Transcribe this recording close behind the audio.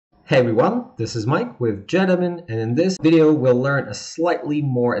Hey everyone, this is Mike with JetAdmin, and in this video we'll learn a slightly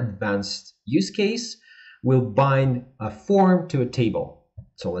more advanced use case. We'll bind a form to a table.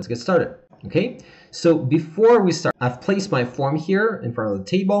 So let's get started. Okay, so before we start, I've placed my form here in front of the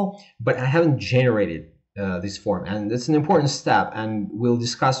table, but I haven't generated this form, and it's an important step, and we'll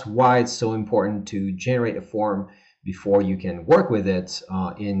discuss why it's so important to generate a form before you can work with it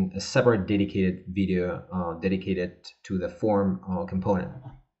in a separate dedicated video dedicated to the form component.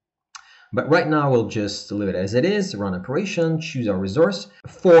 But right now we'll just leave it as it is, run operation, choose our resource.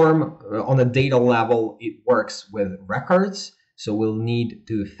 Form on a data level, it works with records. So we'll need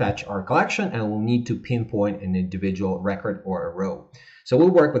to fetch our collection and we'll need to pinpoint an individual record or a row. So we'll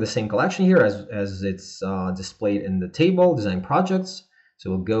work with the same collection here as it's displayed in the table, design projects.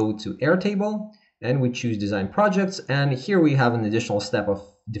 So we'll go to Airtable and we choose design projects. And here we have an additional step of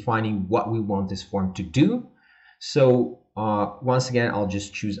defining what we want this form to do. So once again, I'll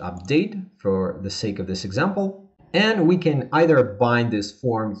just choose update for the sake of this example. And we can either bind this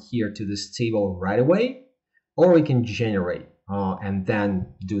form here to this table right away, or we can generate and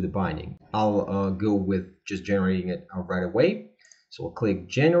then do the binding. I'll go with just generating it right away. So we'll click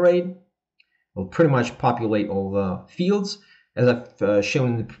generate. We'll pretty much populate all the fields. As I've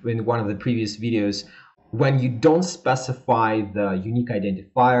shown in one of the previous videos, when you don't specify the unique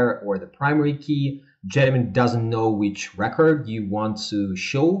identifier or the primary key, JetAdmin doesn't know which record you want to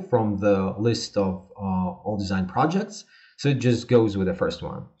show from the list of all design projects, so it just goes with the first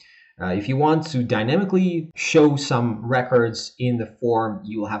one. If you want to dynamically show some records in the form,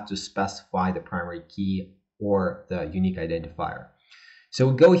 you will have to specify the primary key or the unique identifier. So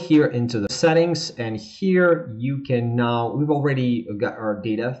we'll go here into the settings, and here you can now, we've already got our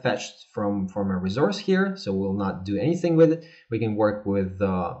data fetched from a resource here, so we'll not do anything with it. We can work with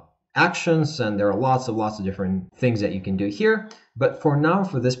actions, and there are lots of different things that you can do here. But for now,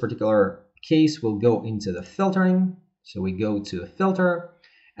 for this particular case, we'll go into the filtering. So we go to filter,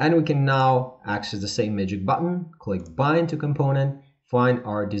 and we can now access the same magic button, click bind to component, find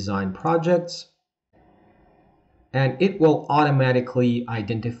our design projects, and it will automatically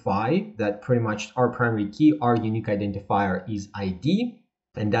identify that pretty much our primary key, our unique identifier is ID,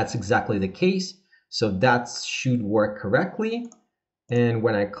 and that's exactly the case. So that should work correctly. And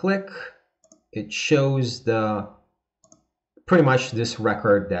when I click, it shows the pretty much this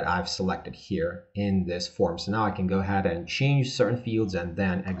record that I've selected here in this form. So now I can go ahead and change certain fields and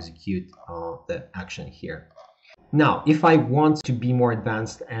then execute the action here. Now, if I want to be more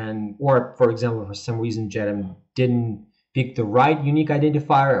advanced or for example, for some reason JetAdmin didn't pick the right unique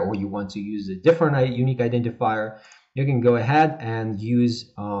identifier, or you want to use a different unique identifier, you can go ahead and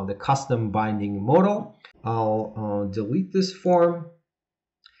use the custom binding modal. I'll delete this form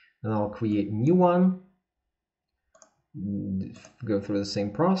and I'll create a new one. Go through the same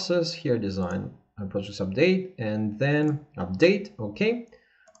process here, design projects update, and then update. Okay,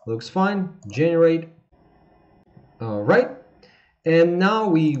 looks fine. Generate. All right, and now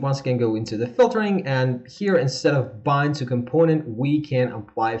we once again go into the filtering, and here instead of bind to component, we can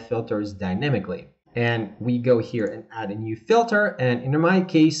apply filters dynamically. And we go here and add a new filter, and in my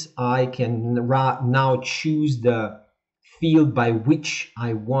case, I can now choose the field by which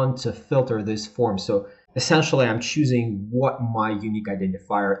I want to filter this form. So essentially, I'm choosing what my unique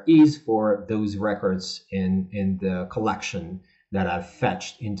identifier is for those records in the collection that I've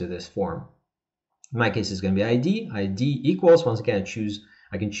fetched into this form. In my case, it's going to be ID. ID equals, once again,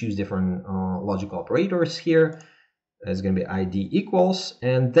 I can choose different logical operators here. It's going to be ID equals,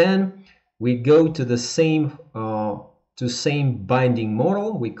 and then we go to the same binding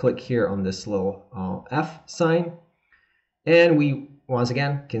modal. We click here on this little F sign, and we once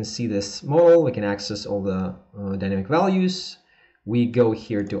again can see this modal. We can access all the dynamic values. We go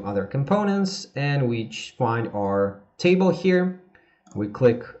here to other components, and we find our table here. We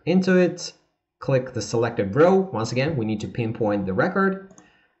click into it. Click the selected row. Once again, we need to pinpoint the record,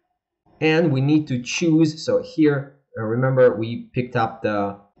 and we need to choose. So here, remember, we picked up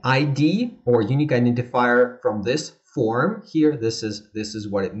the ID or unique identifier from this form here. This is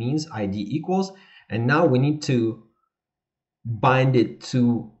what it means, ID equals, and now we need to bind it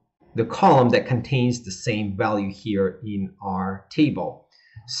to the column that contains the same value here in our table.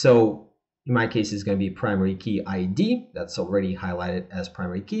 So in my case, it's going to be primary key ID. That's already highlighted as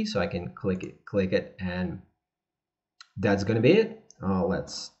primary key, so I can click it, and that's going to be it.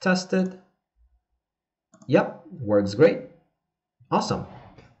 Let's test it. Yep, works great. Awesome.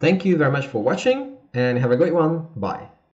 Thank you very much for watching, and have a great one. Bye.